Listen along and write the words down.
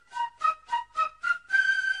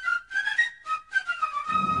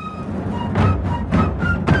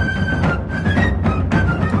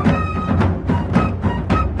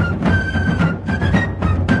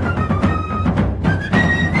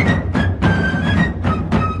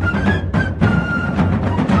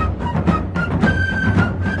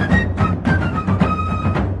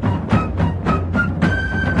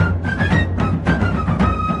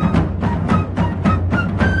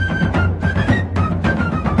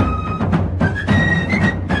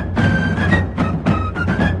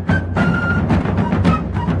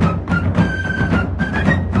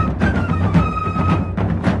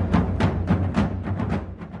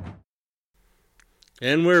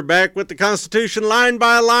And we're back with the Constitution line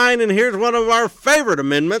by line, and here's one of our favorite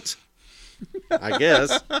amendments, I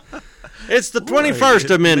guess. It's the 21st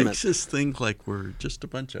Amendment. It makes us think like we're just a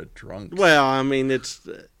bunch of drunks. Well, I mean, it's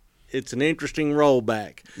an interesting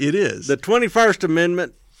rollback. It is. The 21st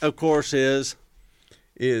Amendment, of course, is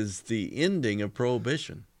the ending of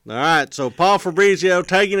Prohibition. All right, so Paul Fabrizio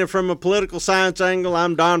taking it from a political science angle.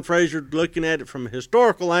 I'm Don Frazier looking at it from a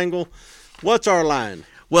historical angle. What's our line?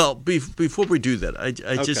 Well, before we do that, I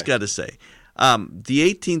just got to say,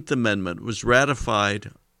 the 18th Amendment was ratified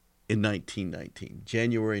in 1919,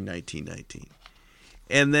 January 1919.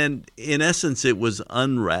 And then, in essence, it was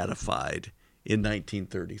unratified in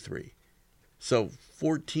 1933. So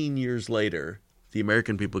 14 years later, the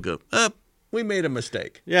American people go, we made a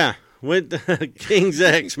mistake. Yeah, with King's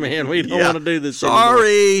X, man. We don't want to do this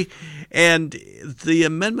Sorry. anymore. And the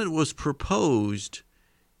amendment was proposed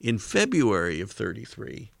in February of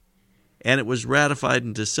 33, and it was ratified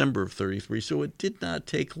in December of 33, so it did not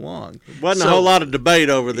take long. Wasn't a whole lot of debate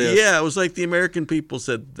over this. Yeah, it was like the American people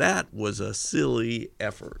said, that was a silly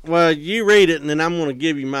effort. Well, you read it, and then I'm going to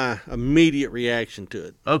give you my immediate reaction to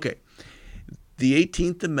it. Okay. The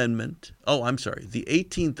 18th Amendment, the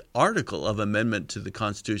 18th article of amendment to the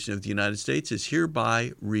Constitution of the United States is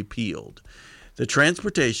hereby repealed. The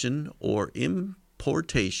transportation or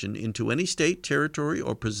importation into any state, territory,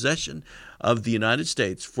 or possession of the United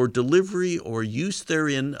States for delivery or use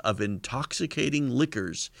therein of intoxicating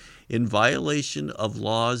liquors in violation of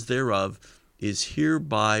laws thereof is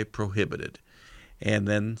hereby prohibited. And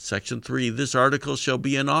then Section 3, this article shall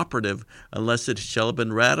be inoperative unless it shall have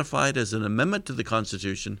been ratified as an amendment to the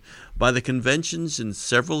Constitution by the conventions in the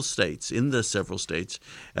several states,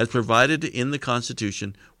 as provided in the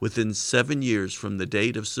Constitution within 7 years from the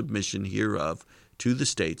date of submission hereof to the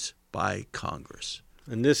states by Congress.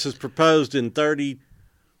 And this is proposed in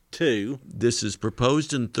 32. This is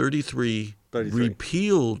proposed in 33.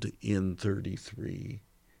 Repealed in 33.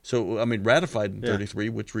 So, ratified in 33,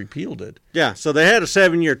 which repealed it. Yeah, so they had a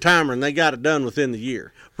 7-year timer, and they got it done within the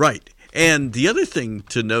year. Right. And the other thing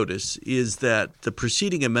to notice is that the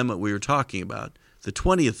preceding amendment we were talking about, the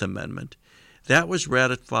 20th Amendment, that was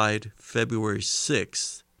ratified February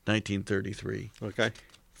 6, 1933. Okay.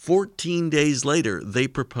 14 days later, they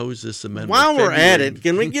proposed this amendment. While we're at it,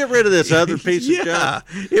 can we get rid of this other piece of junk? Yeah,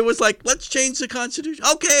 it was like, let's change the Constitution.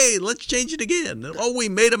 Okay, let's change it again. Oh, we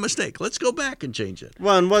made a mistake. Let's go back and change it.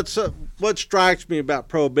 Well, and what strikes me about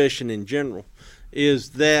prohibition in general is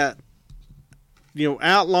that,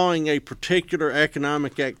 outlawing a particular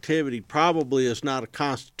economic activity probably is not a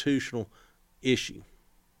constitutional issue.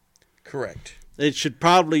 Correct. It should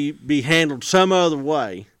probably be handled some other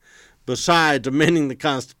way besides amending the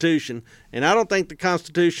Constitution, and I don't think the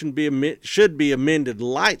Constitution should be amended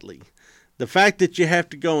lightly. The fact that you have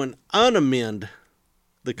to go and unamend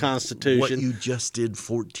the Constitution, what you just did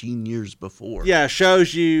 14 years before,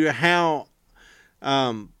 shows you how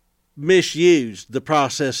misused the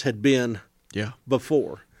process had been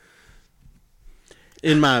before,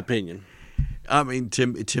 in my opinion. I mean,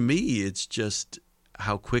 to me, it's just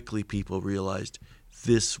how quickly people realized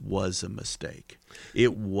this was a mistake.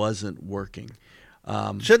 It wasn't working.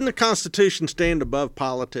 Shouldn't the Constitution stand above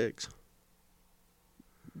politics?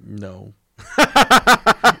 No.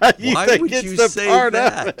 Why would you say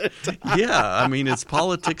that? Yeah, it's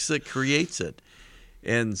politics that creates it.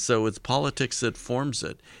 And so it's politics that forms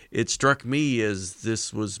it. It struck me as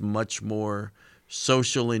this was much more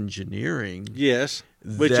social engineering. Yes,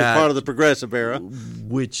 which is part of the progressive era.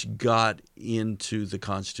 Which got into the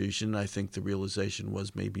Constitution. I think the realization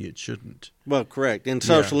was maybe it shouldn't. Well, correct. And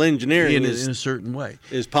social engineering in a certain way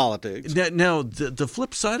is politics. Now the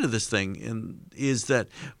flip side of this thing is that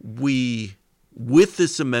with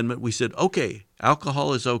this amendment, we said, okay,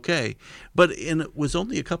 alcohol is okay. But it was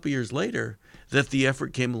only a couple years later that the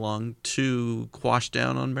effort came along to quash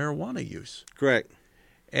down on marijuana use. Correct.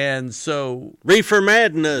 And so reefer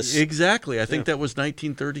madness. Exactly. I think that was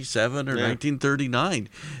 1937 or 1939.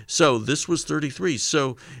 So this was 33.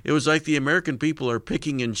 So it was like the American people are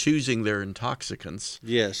picking and choosing their intoxicants.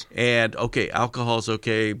 Yes. And okay, alcohol's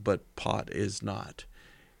okay, but pot is not.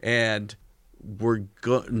 And we're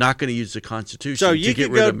not going to use the Constitution to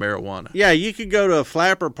get rid of marijuana. Yeah, you could go to a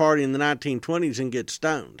flapper party in the 1920s and get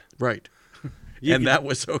stoned. Right. That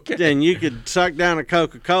was okay. Then you could suck down a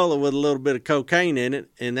Coca-Cola with a little bit of cocaine in it,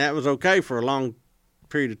 and that was okay for a long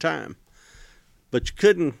period of time. But you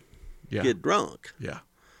couldn't get drunk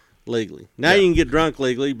legally. Now you can get drunk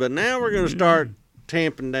legally, but now we're going to start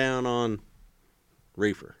tamping down on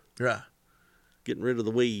reefer. Yeah. Getting rid of the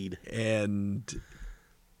weed. And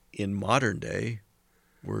in modern day,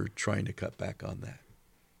 we're trying to cut back on that.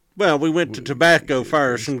 Well, we went to tobacco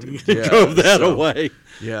first and drove that away.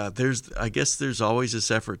 Yeah, I guess there's always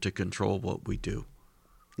this effort to control what we do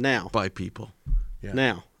now by people. Yeah.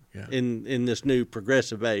 Now, in this new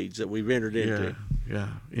progressive age that we've entered into. Yeah,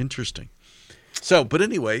 interesting. So, but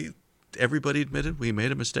anyway, everybody admitted we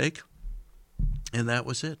made a mistake, and that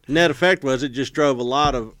was it. Net effect was it just drove a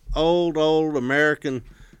lot of old American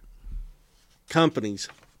companies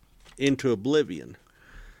into oblivion.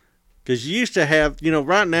 Because you used to have,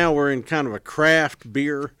 right now we're in kind of a craft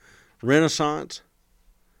beer renaissance.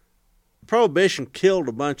 Prohibition killed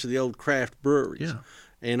a bunch of the old craft breweries. Yeah.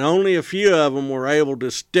 And only a few of them were able to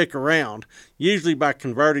stick around, usually by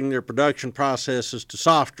converting their production processes to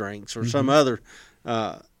soft drinks or some other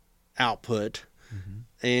output. Mm-hmm.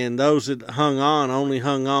 And those that only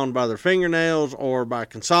hung on by their fingernails or by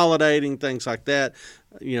consolidating, things like that.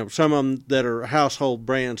 Some of them that are household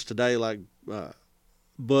brands today, like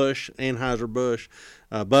Busch, Anheuser-Busch,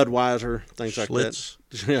 Budweiser, things like that.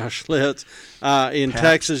 Yeah, Schlitz. In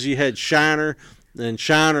Texas, you had Shiner, and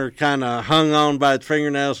Shiner kind of hung on by its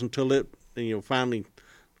fingernails until it, finally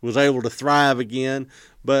was able to thrive again.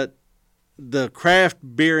 But the craft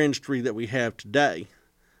beer industry that we have today,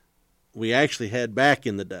 we actually had back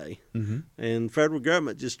in the day, and the federal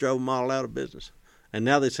government just drove them all out of business. And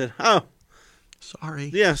now they said, "Oh,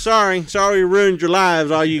 sorry. Yeah, sorry you ruined your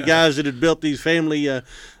lives, all you guys that had built these family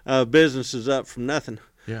businesses up from nothing.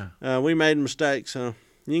 Yeah, we made a mistake, so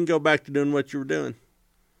you can go back to doing what you were doing."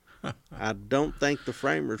 I don't think the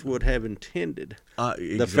framers would have intended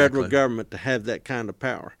the federal government to have that kind of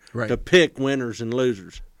power, to pick winners and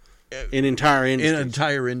losers in entire industries. In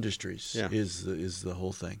entire industries is the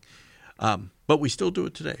whole thing. But we still do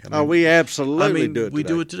it today. We absolutely do it today. We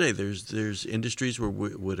do it today. There's industries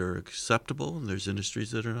what are acceptable, and there's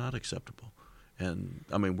industries that are not acceptable. And,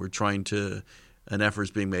 we're trying to – an effort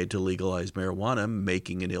is being made to legalize marijuana,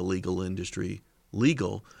 making an illegal industry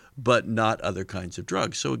legal, but not other kinds of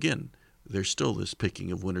drugs. So, again, there's still this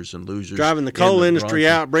picking of winners and losers. Driving the coal industry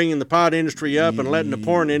out, bringing the pot industry up, and letting the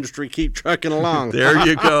porn industry keep trucking along. There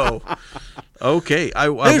you go. Okay.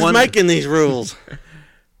 Who's making these rules?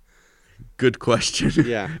 Good question.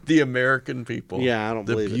 Yeah. The American people. Yeah, I don't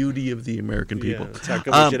believe it. The beauty of the American people. That's how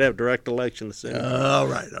come we should have direct election soon. All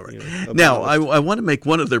right. Now, I want to make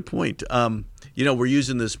one other point. We're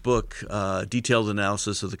using this book, Detailed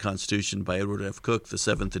Analysis of the Constitution by Edward F. Cook, the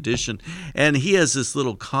 7th edition, and he has this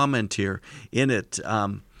little comment here in it.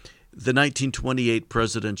 The 1928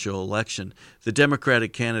 presidential election, the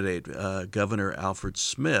Democratic candidate, Governor Alfred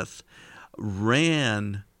Smith,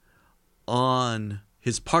 ran on –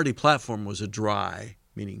 his party platform was a dry,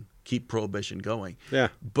 meaning keep prohibition going. Yeah.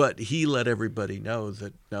 But he let everybody know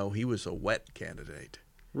that, no, he was a wet candidate.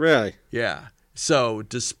 Really? Yeah. So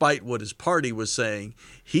despite what his party was saying,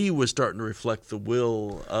 he was starting to reflect the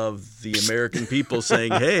will of the American people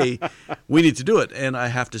saying, hey, we need to do it. And I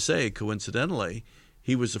have to say, coincidentally,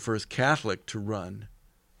 he was the first Catholic to run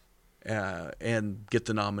and get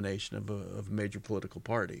the nomination of a major political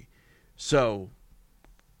party. So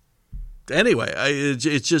anyway,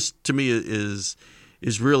 it's just, to me, is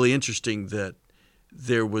really interesting that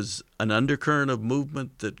there was an undercurrent of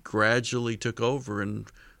movement that gradually took over, and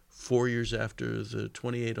 4 years after the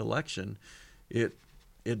 28 election, it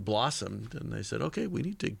blossomed, and they said, okay, we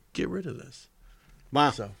need to get rid of this.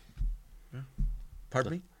 Wow. So,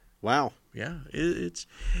 pardon me? Wow. Yeah, if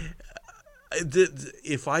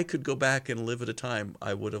I could go back and live at a time,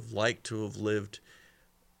 I would have liked to have lived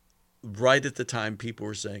right at the time people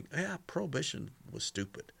were saying, yeah, prohibition was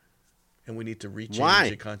stupid and we need to rechange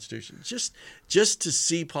the Constitution. Just to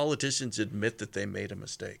see politicians admit that they made a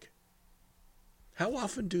mistake. How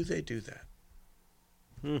often do they do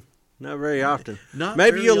that? Not very often.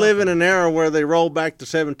 Maybe you'll live in an era where they roll back the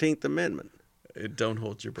 17th Amendment. Don't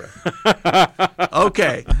hold your breath.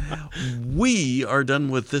 Okay. We are done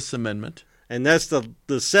with this amendment. And that's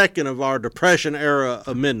the second of our Depression-era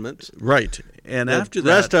amendments. Right. And after that...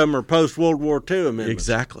 The rest of them are post-World War II amendments.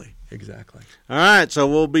 Exactly. All right, so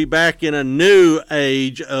we'll be back in a new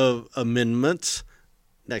age of amendments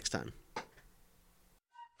next time.